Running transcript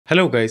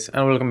Hello guys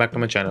and welcome back to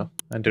my channel,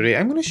 and today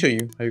I'm going to show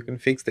you how you can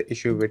fix the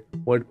issue with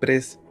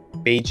WordPress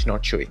page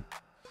not showing.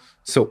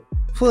 So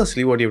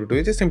firstly, what you have to do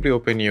is just simply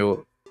open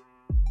your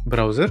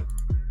browser,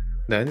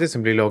 then just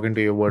simply log into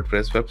your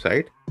WordPress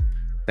website,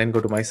 then go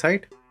to my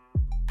site.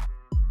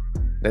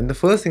 Then the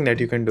first thing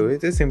that you can do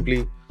is just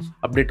simply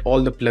update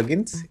all the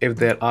plugins. If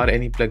there are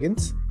any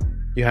plugins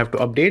you have to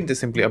update, just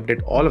simply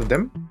update all of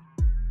them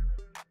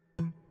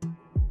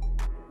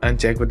and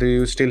check whether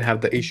you still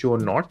have the issue or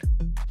not.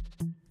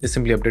 Just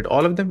simply update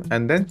all of them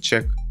and then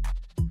check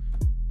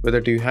whether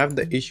you have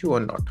the issue or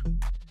not.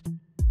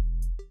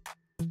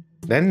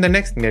 Then the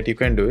next thing that you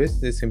can do is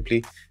just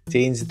simply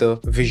change the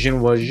vision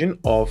version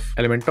of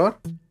Elementor.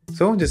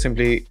 So just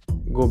simply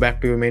go back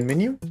to your main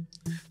menu,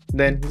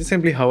 then just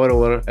simply hover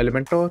over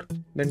Elementor,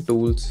 then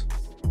tools,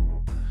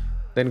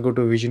 then go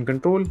to vision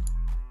control.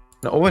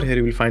 Now over here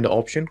you will find an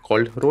option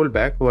called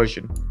rollback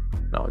version.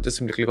 Now just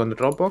simply click on the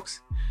drop box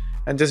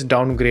and just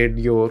downgrade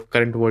your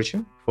current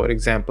version. For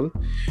example,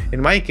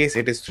 in my case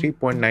it is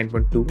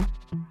 3.9.2,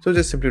 so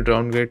just simply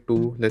downgrade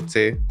to, let's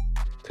say,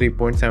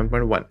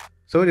 3.7.1.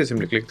 so just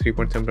simply click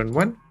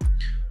 3.7.1,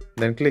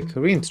 then click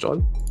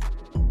reinstall,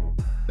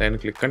 then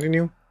click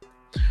continue.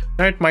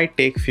 Now it might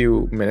take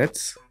few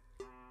minutes.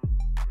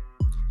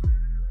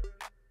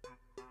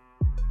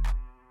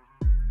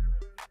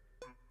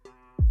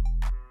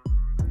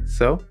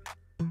 So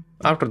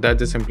after that,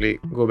 just simply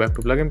go back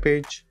to plugin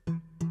page,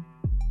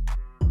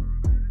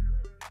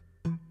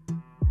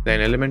 then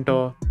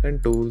Elementor,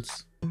 then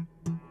tools,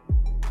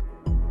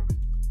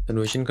 then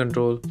vision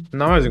control.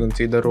 Now as you can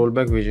see, the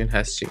rollback vision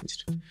has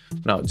changed.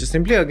 Now just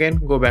simply again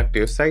go back to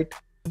your site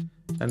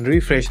and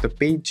refresh the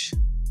page,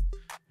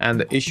 and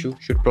the issue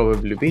should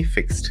probably be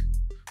fixed.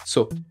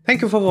 So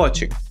thank you for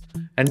watching,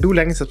 and do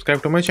like and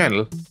subscribe to my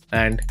channel,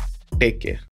 and take care.